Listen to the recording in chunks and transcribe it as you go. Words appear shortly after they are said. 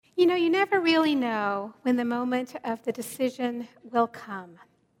You know, you never really know when the moment of the decision will come.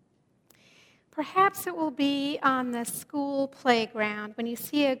 Perhaps it will be on the school playground when you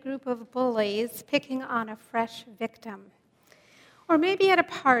see a group of bullies picking on a fresh victim. Or maybe at a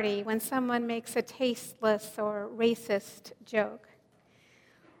party when someone makes a tasteless or racist joke.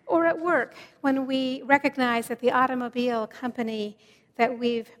 Or at work when we recognize that the automobile company that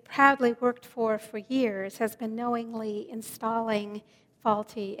we've proudly worked for years has been knowingly installing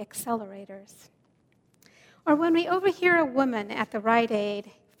faulty accelerators. Or when we overhear a woman at the Rite Aid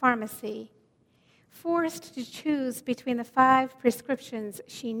pharmacy forced to choose between the 5 prescriptions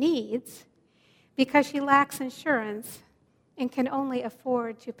she needs because she lacks insurance and can only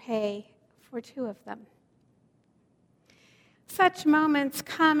afford to pay for 2 of them. Such moments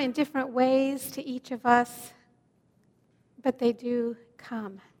come in different ways to each of us, but they do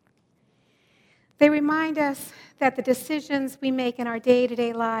come. They remind us that the decisions we make in our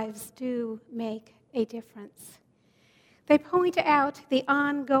day-to-day lives do make a difference. They point out the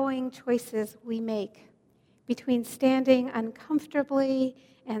ongoing choices we make between standing uncomfortably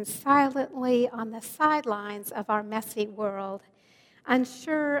and silently on the sidelines of our messy world,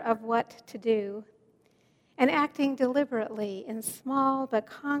 unsure of what to do, and acting deliberately in small but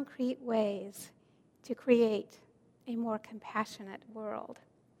concrete ways to create a more compassionate world.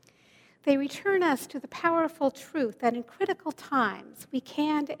 They return us to the powerful truth that in critical times we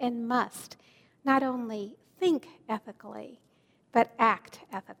can and must not only think ethically, but act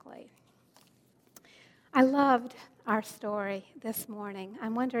ethically. I loved our story this morning.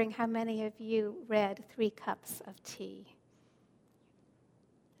 I'm wondering how many of you read 3 Cups of Tea.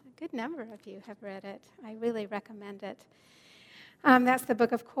 A good number of you have read it. I really recommend it. That's the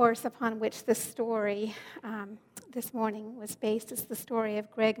book, of course, upon which this story this morning was based. It's the story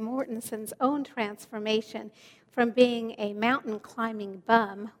of Greg Mortenson's own transformation from being a mountain climbing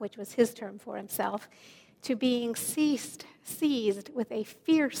bum, which was his term for himself, to being seized with a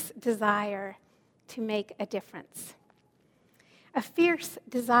fierce desire to make a difference. A fierce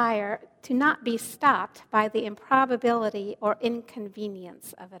desire to not be stopped by the improbability or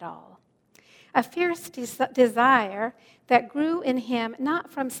inconvenience of it all. A fierce desire that grew in him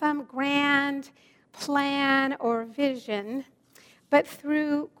not from some grand plan or vision, but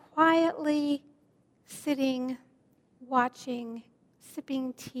through quietly sitting, watching,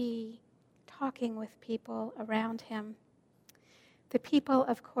 sipping tea, talking with people around him. The people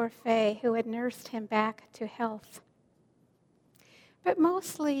of Corfei who had nursed him back to health. But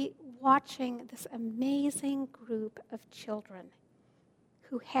mostly watching this amazing group of children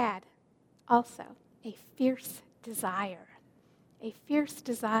who had also a fierce desire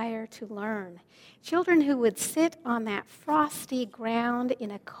to learn. Children who would sit on that frosty ground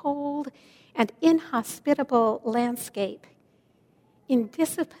in a cold and inhospitable landscape in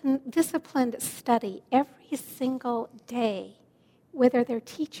disciplined study every single day, whether their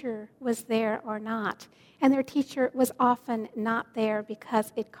teacher was there or not. And their teacher was often not there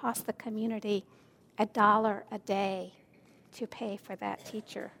because it cost the community $1 a day to pay for that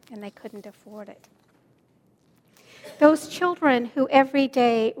teacher, and they couldn't afford it. Those children who every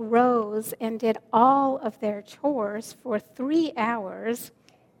day rose and did all of their chores for 3 hours,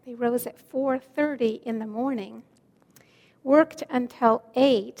 they rose at 4:30 in the morning, worked until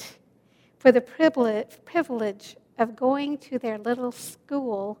 8 for the privilege of going to their little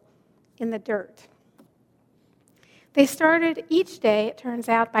school in the dirt. They started each day, it turns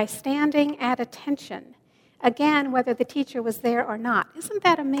out, by standing at attention. Again, whether the teacher was there or not. Isn't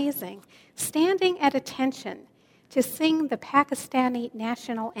that amazing? Standing at attention to sing the Pakistani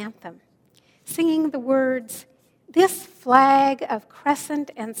national anthem, singing the words, "This flag of crescent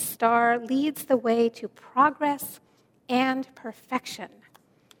and star leads the way to progress and perfection,"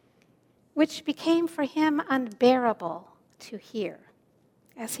 which became for him unbearable to hear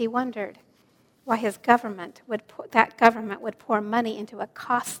as he wondered why that government would pour money into a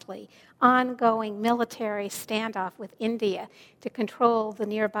costly, ongoing military standoff with India to control the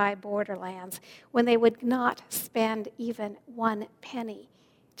nearby borderlands when they would not spend even 1 penny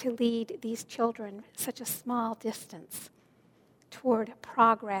to lead these children such a small distance toward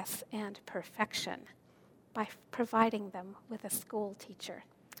progress and perfection by providing them with a school teacher.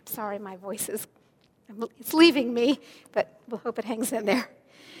 Sorry, my voice it's leaving me, but we'll hope it hangs in there.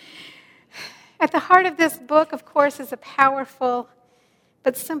 At the heart of this book, of course, is a powerful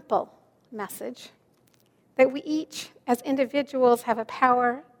but simple message that we each, as individuals, have a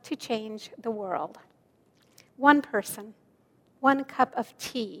power to change the world. One person, 1 cup of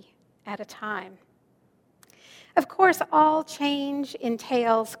tea at a time. Of course, all change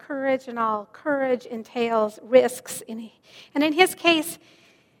entails courage, and all courage entails risks. And in his case,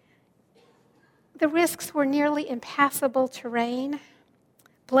 The risks were nearly impassable terrain,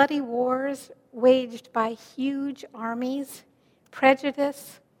 bloody wars waged by huge armies,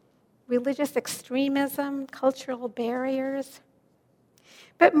 prejudice, religious extremism, cultural barriers.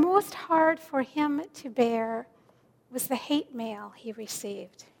 But most hard for him to bear was the hate mail he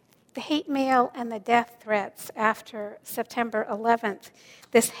received. The hate mail and the death threats after September 11th.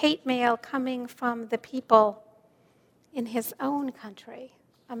 This hate mail coming from the people in his own country,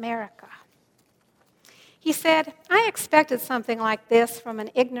 America. He said, "I expected something like this from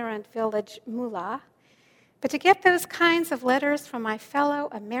an ignorant village mullah, but to get those kinds of letters from my fellow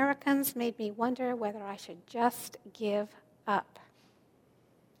Americans made me wonder whether I should just give up."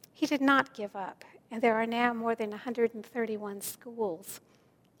 He did not give up, and there are now more than 131 schools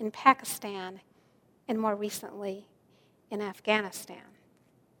in Pakistan and more recently in Afghanistan.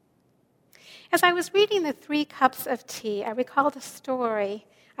 As I was reading The 3 Cups of Tea, I recalled a story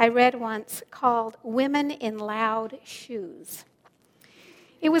I read once called Women in Loud Shoes.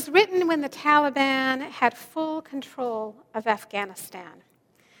 It was written when the Taliban had full control of Afghanistan.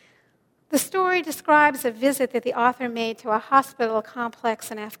 The story describes a visit that the author made to a hospital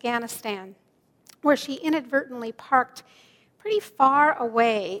complex in Afghanistan, where she inadvertently parked pretty far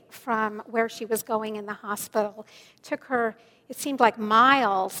away from where she was going in the hospital. It took her, it seemed like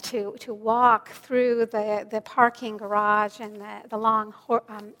miles to walk through the parking garage and the long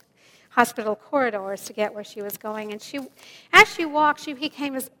hospital corridors to get where she was going. And as she walked, she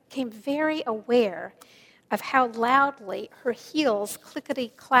became very aware of how loudly her heels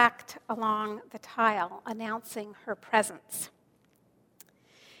clickety-clacked along the tile, announcing her presence.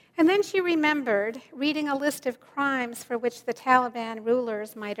 And then she remembered reading a list of crimes for which the Taliban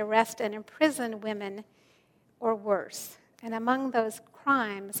rulers might arrest and imprison women or worse. And among those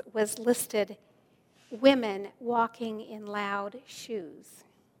crimes was listed women walking in loud shoes.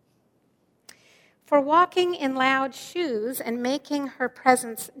 For walking in loud shoes and making her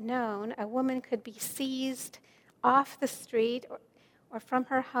presence known, a woman could be seized off the street or from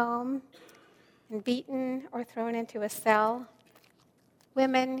her home and beaten or thrown into a cell.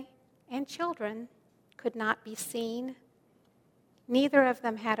 Women and children could not be seen. Neither of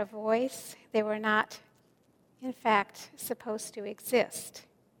them had a voice. They were not, in fact, supposed to exist.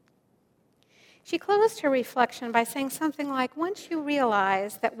 She closed her reflection by saying something like, once you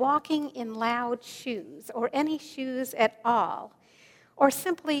realize that walking in loud shoes, or any shoes at all, or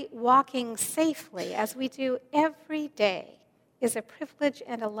simply walking safely, as we do every day, is a privilege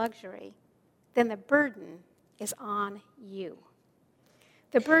and a luxury, then the burden is on you.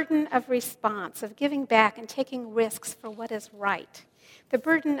 The burden of response, of giving back and taking risks for what is right. The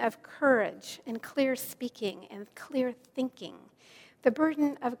burden of courage and clear speaking and clear thinking. The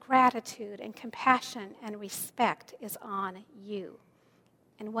burden of gratitude and compassion and respect is on you.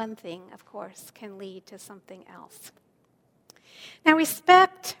 And one thing, of course, can lead to something else. Now,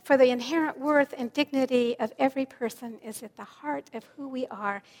 respect for the inherent worth and dignity of every person is at the heart of who we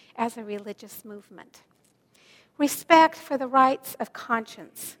are as a religious movement. Respect for the rights of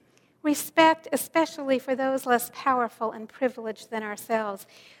conscience. Respect especially for those less powerful and privileged than ourselves,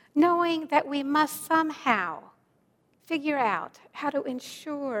 knowing that we must somehow figure out how to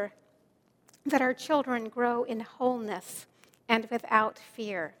ensure that our children grow in wholeness and without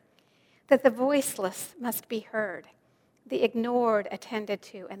fear, that the voiceless must be heard, the ignored attended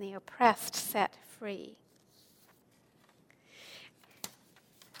to, and the oppressed set free.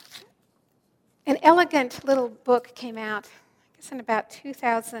 An elegant little book came out, I guess in about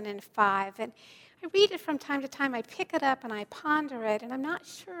 2005, and I read it from time to time. I pick it up and I ponder it, and I'm not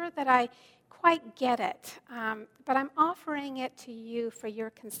sure that I quite get it, but I'm offering it to you for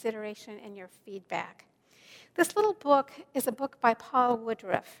your consideration and your feedback. This little book is a book by Paul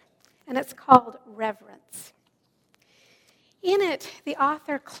Woodruff, and it's called Reverence. In it, the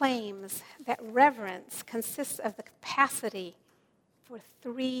author claims that reverence consists of the capacity for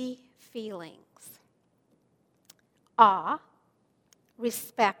 3 feelings: awe,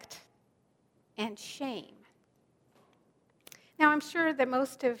 respect, and shame. Now, I'm sure that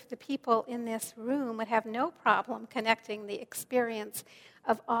most of the people in this room would have no problem connecting the experience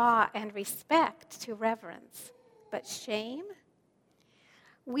of awe and respect to reverence. But shame?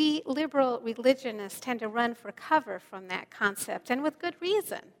 We liberal religionists tend to run for cover from that concept, and with good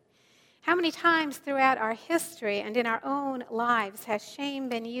reason. How many times throughout our history and in our own lives has shame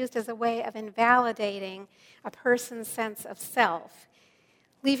been used as a way of invalidating a person's sense of self,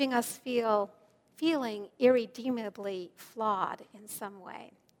 leaving us feeling irredeemably flawed in some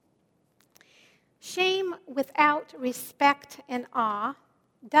way? Shame without respect and awe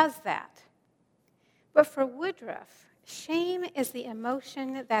does that. But for Woodruff, Shame is the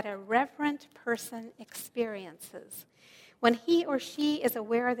emotion that a reverent person experiences when he or she is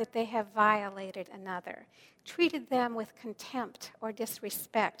aware that they have violated another, treated them with contempt or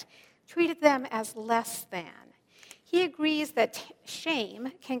disrespect, treated them as less than. He agrees that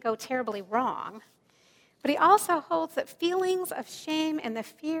shame can go terribly wrong, but he also holds that feelings of shame and the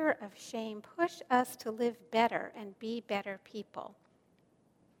fear of shame push us to live better and be better people.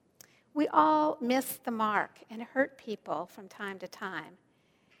 We all miss the mark and hurt people from time to time.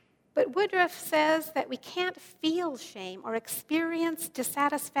 But Woodruff says that we can't feel shame or experience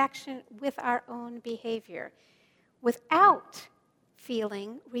dissatisfaction with our own behavior without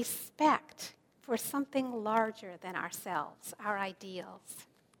feeling respect for something larger than ourselves, our ideals.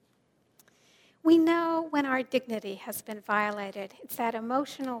 We know when our dignity has been violated. It's that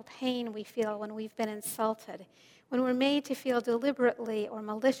emotional pain we feel when we've been insulted, when we're made to feel deliberately or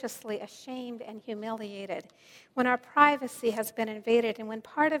maliciously ashamed and humiliated, when our privacy has been invaded, and when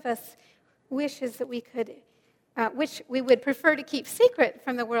part of us wishes that which we would prefer to keep secret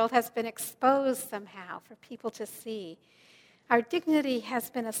from the world has been exposed somehow for people to see. Our dignity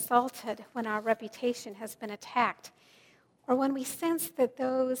has been assaulted when our reputation has been attacked, or when we sense that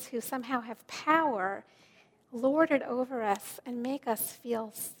those who somehow have power lord it over us and make us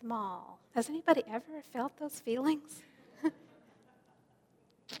feel small. Has anybody ever felt those feelings? It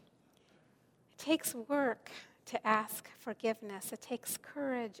takes work to ask forgiveness. It takes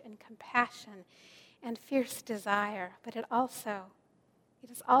courage and compassion and fierce desire, but it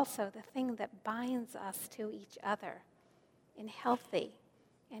is also the thing that binds us to each other in healthy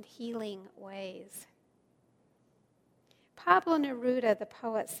and healing ways. Pablo Neruda, the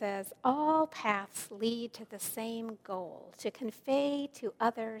poet, says, all paths lead to the same goal, to convey to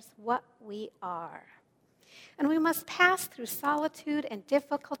others what we are. And we must pass through solitude and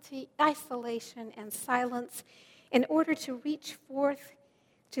difficulty, isolation and silence in order to reach forth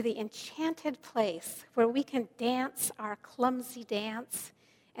to the enchanted place where we can dance our clumsy dance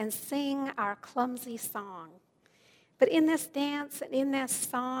and sing our clumsy song. But in this dance and in this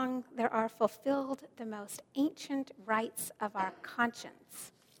song, there are fulfilled the most ancient rights of our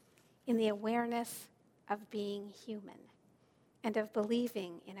conscience in the awareness of being human and of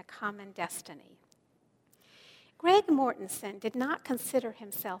believing in a common destiny. Greg Mortensen did not consider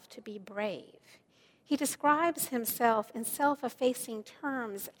himself to be brave. He describes himself in self-effacing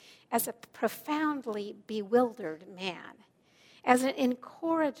terms as a profoundly bewildered man, as an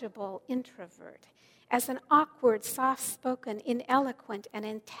incorrigible introvert, as an awkward, soft-spoken, ineloquent, and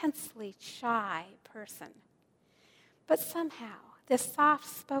intensely shy person. But somehow, this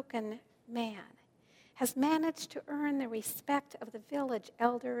soft-spoken man has managed to earn the respect of the village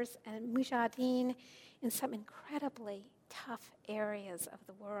elders and mujahideen in some incredibly tough areas of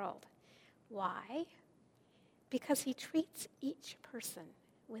the world. Why? Because he treats each person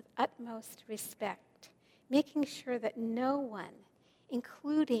with utmost respect, making sure that no one,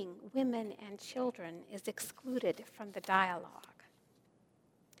 including women and children, is excluded from the dialogue.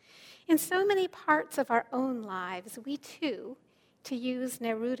 In so many parts of our own lives, we too, to use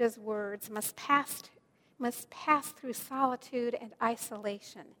Neruda's words, must pass through solitude and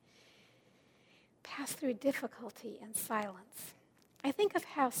isolation, pass through difficulty and silence. I think of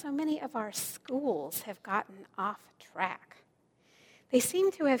how so many of our schools have gotten off track. They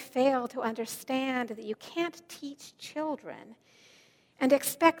seem to have failed to understand that you can't teach children and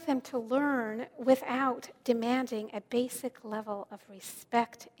expect them to learn without demanding a basic level of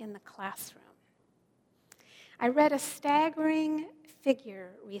respect in the classroom. I read a staggering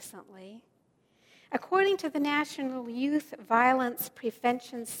figure recently. According to the National Youth Violence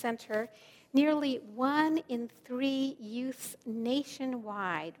Prevention Center, nearly 1 in 3 youths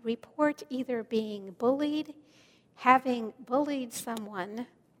nationwide report either being bullied, having bullied someone,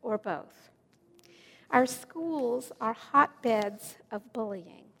 or both. Our schools are hotbeds of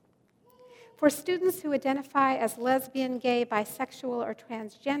bullying. For students who identify as lesbian, gay, bisexual, or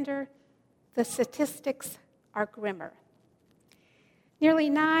transgender, the statistics are grimmer. Nearly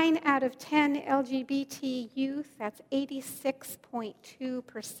 9 out of 10 LGBT youth, that's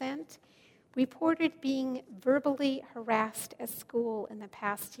 86.2%, reported being verbally harassed at school in the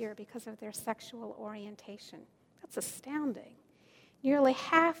past year because of their sexual orientation. That's astounding. Nearly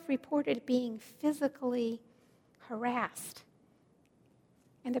half reported being physically harassed,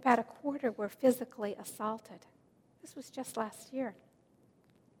 and about a quarter were physically assaulted. This was just last year.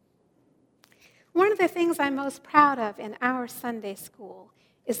 One of the things I'm most proud of in our Sunday school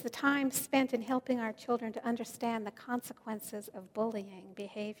is the time spent in helping our children to understand the consequences of bullying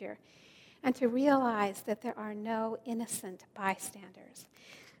behavior and to realize that there are no innocent bystanders.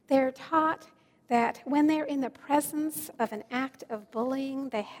 They're taught that when they're in the presence of an act of bullying,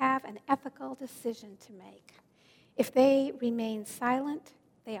 they have an ethical decision to make. If they remain silent,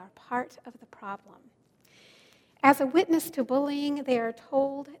 they are part of the problem. As a witness to bullying, they are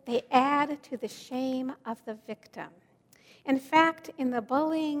told they add to the shame of the victim. In fact, in the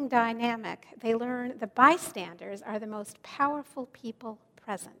bullying dynamic, they learn the bystanders are the most powerful people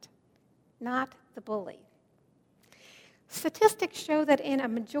present, not the bully. Statistics show that in a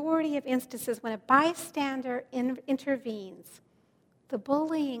majority of instances, when a bystander intervenes, the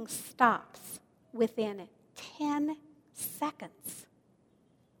bullying stops within 10 seconds.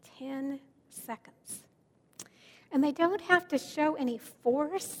 10 seconds. And they don't have to show any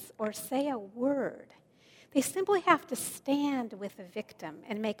force or say a word. They simply have to stand with the victim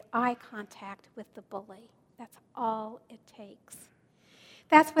and make eye contact with the bully. That's all it takes.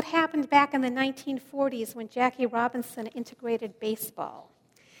 That's what happened back in the 1940s when Jackie Robinson integrated baseball.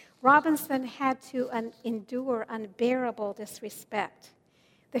 Robinson had to endure unbearable disrespect.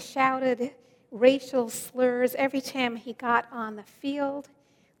 The shouted racial slurs every time he got on the field,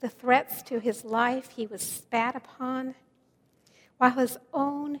 the threats to his life, he was spat upon, while his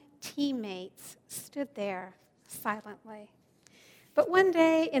own teammates stood there silently. But one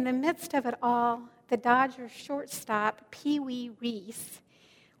day, in the midst of it all, the Dodgers shortstop, Pee Wee Reese,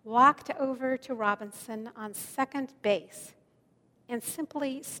 walked over to Robinson on second base and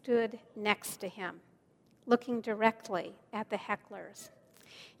simply stood next to him, looking directly at the hecklers.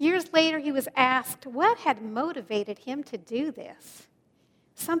 Years later, he was asked what had motivated him to do this.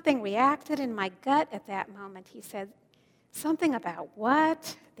 Something reacted in my gut at that moment, he said. Something about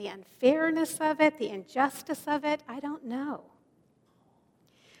what? The unfairness of it, the injustice of it? I don't know.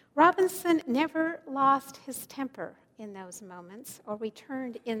 Robinson never lost his temper in those moments or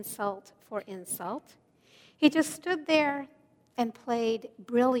returned insult for insult. He just stood there and played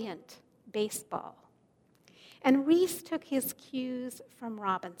brilliant baseball. And Reese took his cues from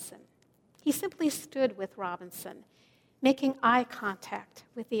Robinson. He simply stood with Robinson, making eye contact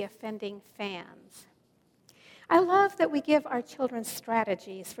with the offending fans. I love that we give our children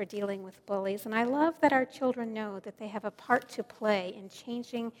strategies for dealing with bullies, and I love that our children know that they have a part to play in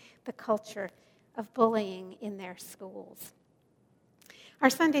changing the culture of bullying in their schools. Our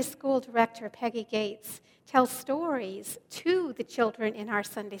Sunday school director, Peggy Gates, tells stories to the children in our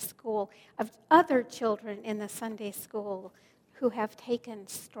Sunday school of other children in the Sunday school who have taken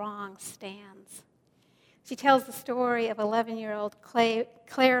strong stands. She tells the story of 11-year-old Claire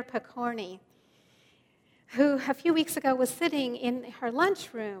Picorni, who a few weeks ago was sitting in her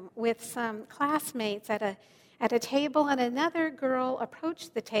lunchroom with some classmates at a table, and another girl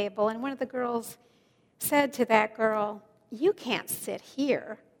approached the table, and one of the girls said to that girl, "You can't sit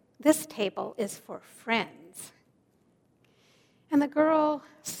here. This table is for friends." And the girl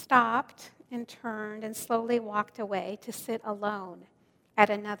stopped and turned and slowly walked away to sit alone at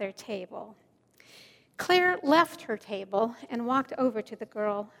another table. Claire left her table and walked over to the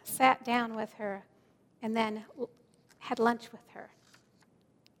girl, sat down with her, and then had lunch with her.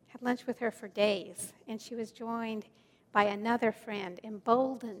 Had lunch with her for days, and she was joined by another friend,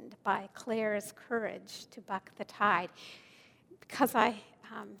 emboldened by Claire's courage to buck the tide. Because I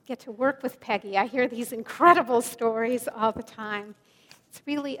get to work with Peggy, I hear these incredible stories all the time. It's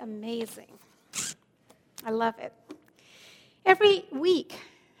really amazing. I love it. Every week,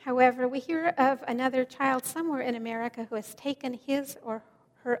 however, we hear of another child somewhere in America who has taken his or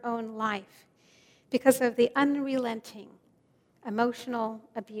her own life because of the unrelenting emotional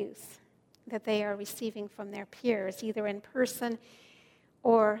abuse that they are receiving from their peers, either in person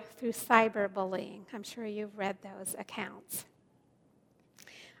or through cyberbullying. I'm sure you've read those accounts.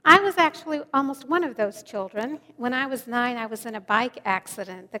 I was actually almost one of those children. When I was 9, I was in a bike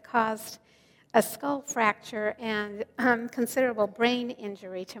accident that caused a skull fracture and considerable brain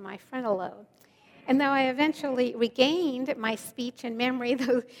injury to my frontal lobe. And though I eventually regained my speech and memory,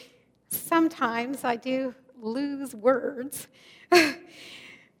 though sometimes I do lose words,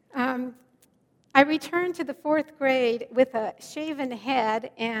 I returned to the 4th grade with a shaven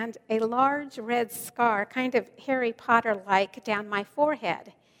head and a large red scar, kind of Harry Potter-like, down my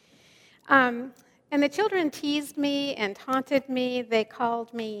forehead. And the children teased me and taunted me. They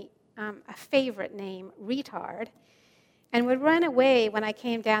called me a favorite name, retard, and would run away when I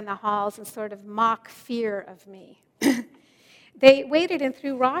came down the halls in sort of mock fear of me. They waited and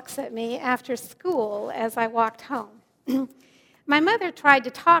threw rocks at me after school as I walked home. My mother tried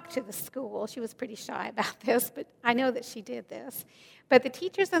to talk to the school. She was pretty shy about this, but I know that she did this. But the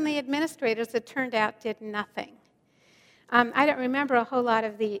teachers and the administrators, it turned out, did nothing. I don't remember a whole lot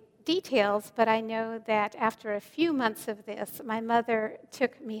of the details, but I know that after a few months of this, my mother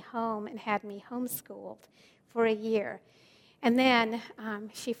took me home and had me homeschooled for a year. And then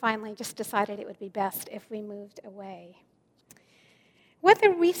she finally just decided it would be best if we moved away. What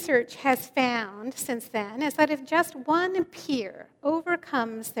the research has found since then is that if just one peer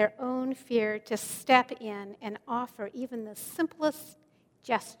overcomes their own fear to step in and offer even the simplest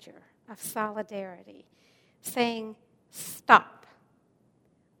gesture of solidarity, saying, "Stop,"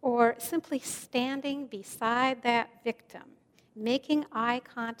 or simply standing beside that victim, making eye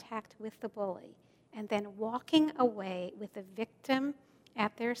contact with the bully, and then walking away with the victim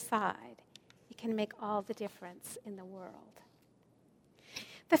at their side, it can make all the difference in the world.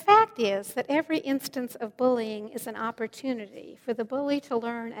 The fact is that every instance of bullying is an opportunity for the bully to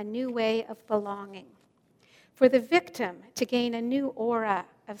learn a new way of belonging, for the victim to gain a new aura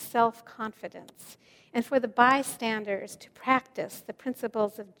of self-confidence, and for the bystanders to practice the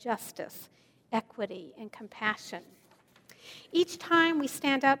principles of justice, equity, and compassion. Each time we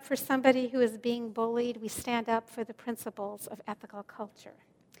stand up for somebody who is being bullied, we stand up for the principles of ethical culture.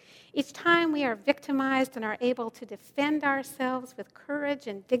 Each time we are victimized and are able to defend ourselves with courage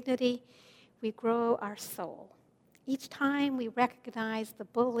and dignity, we grow our soul. Each time we recognize the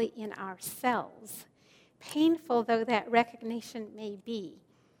bully in ourselves, painful though that recognition may be,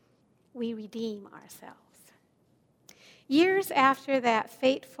 we redeem ourselves. Years after that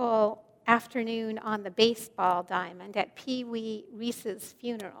fateful afternoon on the baseball diamond at Pee Wee Reese's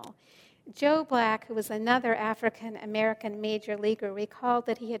funeral, Joe Black, who was another African-American major leaguer, recalled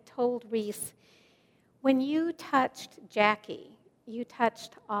that he had told Reese, "When you touched Jackie, you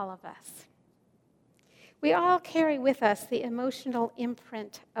touched all of us." We all carry with us the emotional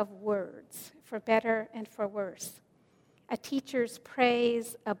imprint of words, for better and for worse. A teacher's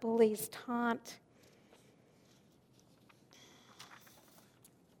praise, a bully's taunt.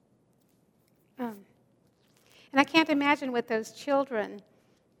 And I can't imagine what those children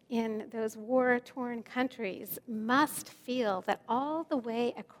in those war-torn countries must feel, that all the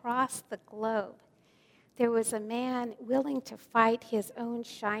way across the globe, there was a man willing to fight his own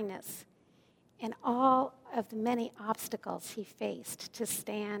shyness and all of the many obstacles he faced to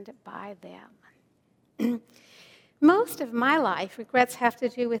stand by them. Most of my life, regrets have to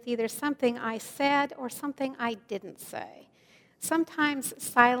do with either something I said or something I didn't say. Sometimes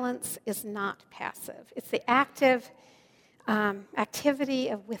silence is not passive. It's the active activity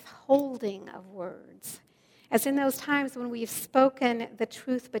of withholding of words, as in those times when we've spoken the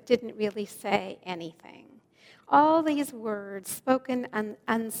truth but didn't really say anything. All these words, spoken and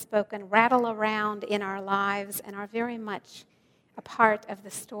unspoken, rattle around in our lives and are very much a part of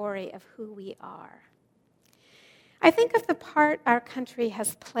the story of who we are. I think of the part our country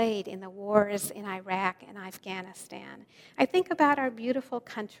has played in the wars in Iraq and Afghanistan. I think about our beautiful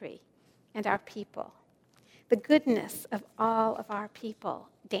country and our people. The goodness of all of our people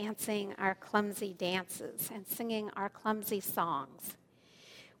dancing our clumsy dances and singing our clumsy songs.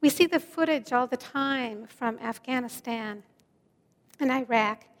 We see the footage all the time from Afghanistan and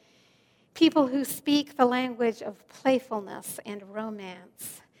Iraq, people who speak the language of playfulness and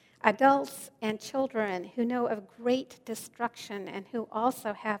romance, adults and children who know of great destruction and who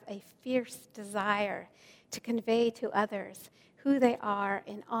also have a fierce desire to convey to others who they are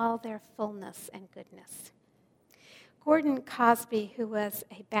in all their fullness and goodness. Gordon Cosby, who was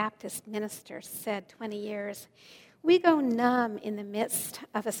a Baptist minister, said 20 years, "We go numb in the midst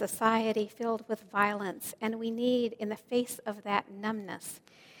of a society filled with violence, and we need, in the face of that numbness,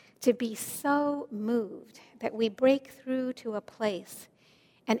 to be so moved that we break through to a place,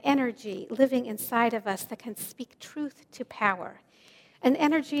 an energy living inside of us that can speak truth to power, an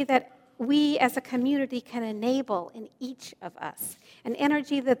energy that we as a community can enable in each of us, an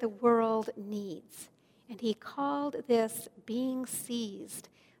energy that the world needs." And he called this being seized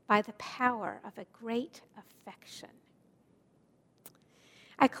by the power of a great affection.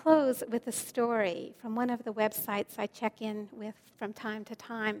 I close with a story from one of the websites I check in with from time to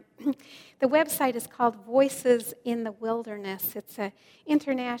time. The website is called Voices in the Wilderness. It's an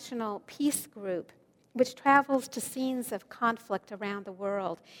international peace group which travels to scenes of conflict around the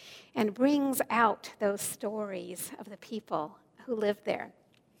world and brings out those stories of the people who live there.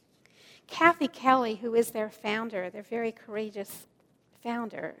 Kathy Kelly, who is their founder, their very courageous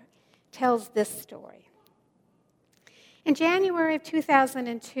founder, tells this story. In January of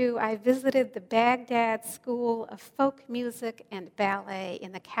 2002, I visited the Baghdad School of Folk Music and Ballet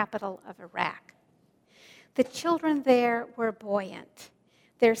in the capital of Iraq. The children there were buoyant.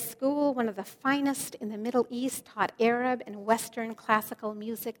 Their school, one of the finest in the Middle East, taught Arab and Western classical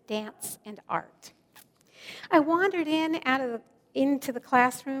music, dance, and art. I wandered in out of into the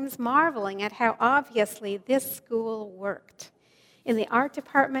classrooms, marveling at how obviously this school worked. In the art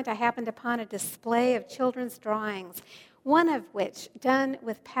department, I happened upon a display of children's drawings, one of which, done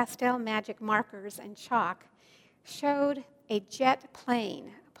with pastel magic markers and chalk, showed a jet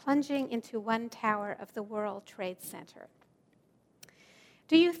plane plunging into one tower of the World Trade Center.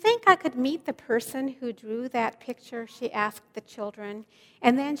 "Do you think I could meet the person who drew that picture?" she asked the children.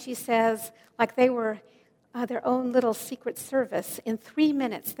 And then she says, like they were their own little secret service, in 3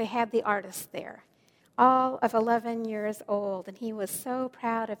 minutes they had the artist there, all of 11 years old, and he was so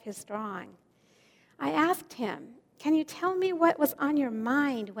proud of his drawing. I asked him, "Can you tell me what was on your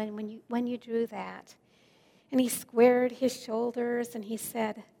mind when you drew that?" And he squared his shoulders and he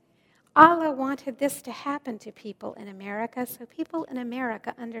said, "Allah wanted this to happen to people in America so people in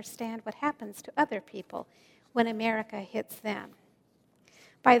America understand what happens to other people when America hits them."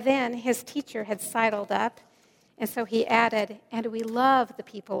 By then, his teacher had sidled up, and so he added, "And we love the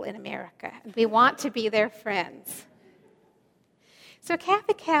people in America, and we want to be their friends." So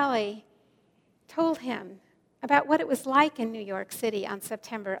Kathy Callie told him about what it was like in New York City on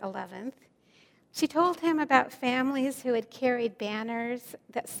September 11th. She told him about families who had carried banners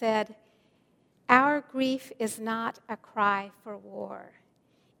that said, "Our grief is not a cry for war,"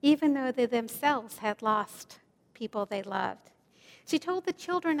 even though they themselves had lost people they loved. She told the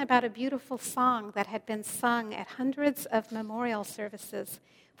children about a beautiful song that had been sung at hundreds of memorial services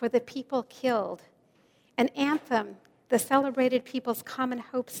for the people killed, an anthem that celebrated people's common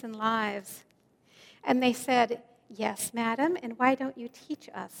hopes and lives. And they said, "Yes, madam, and why don't you teach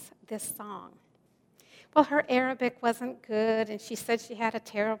us this song?" Well, her Arabic wasn't good, and she said she had a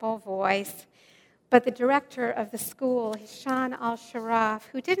terrible voice. But the director of the school, Hisham al-Sharaf,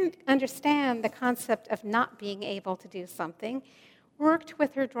 who didn't understand the concept of not being able to do something, worked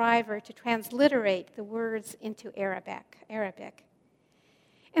with her driver to transliterate the words into Arabic.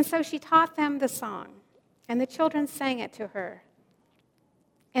 And so she taught them the song, and the children sang it to her,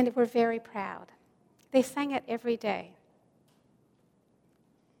 and were very proud. They sang it every day.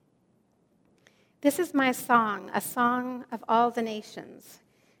 "This is my song, a song of all the nations,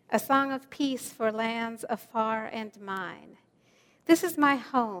 a song of peace for lands afar and mine. This is my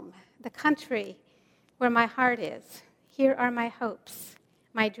home, the country where my heart is. Here are my hopes,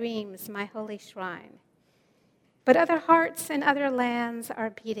 my dreams, my holy shrine. But other hearts in other lands are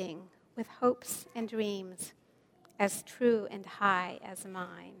beating with hopes and dreams as true and high as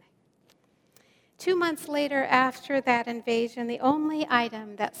mine." 2 months later, after that invasion, the only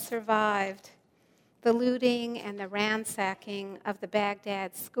item that survived the looting and the ransacking of the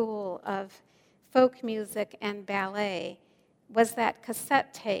Baghdad School of Folk Music and Ballet was that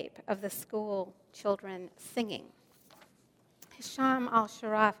cassette tape of the school children singing. Hisham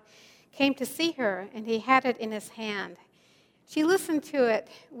al-Sharaf came to see her, and he had it in his hand. She listened to it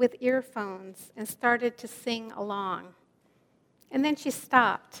with earphones and started to sing along. And then she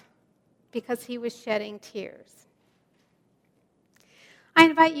stopped because he was shedding tears. I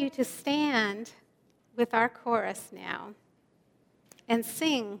invite you to stand with our chorus now and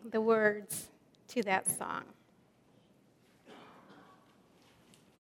sing the words to that song.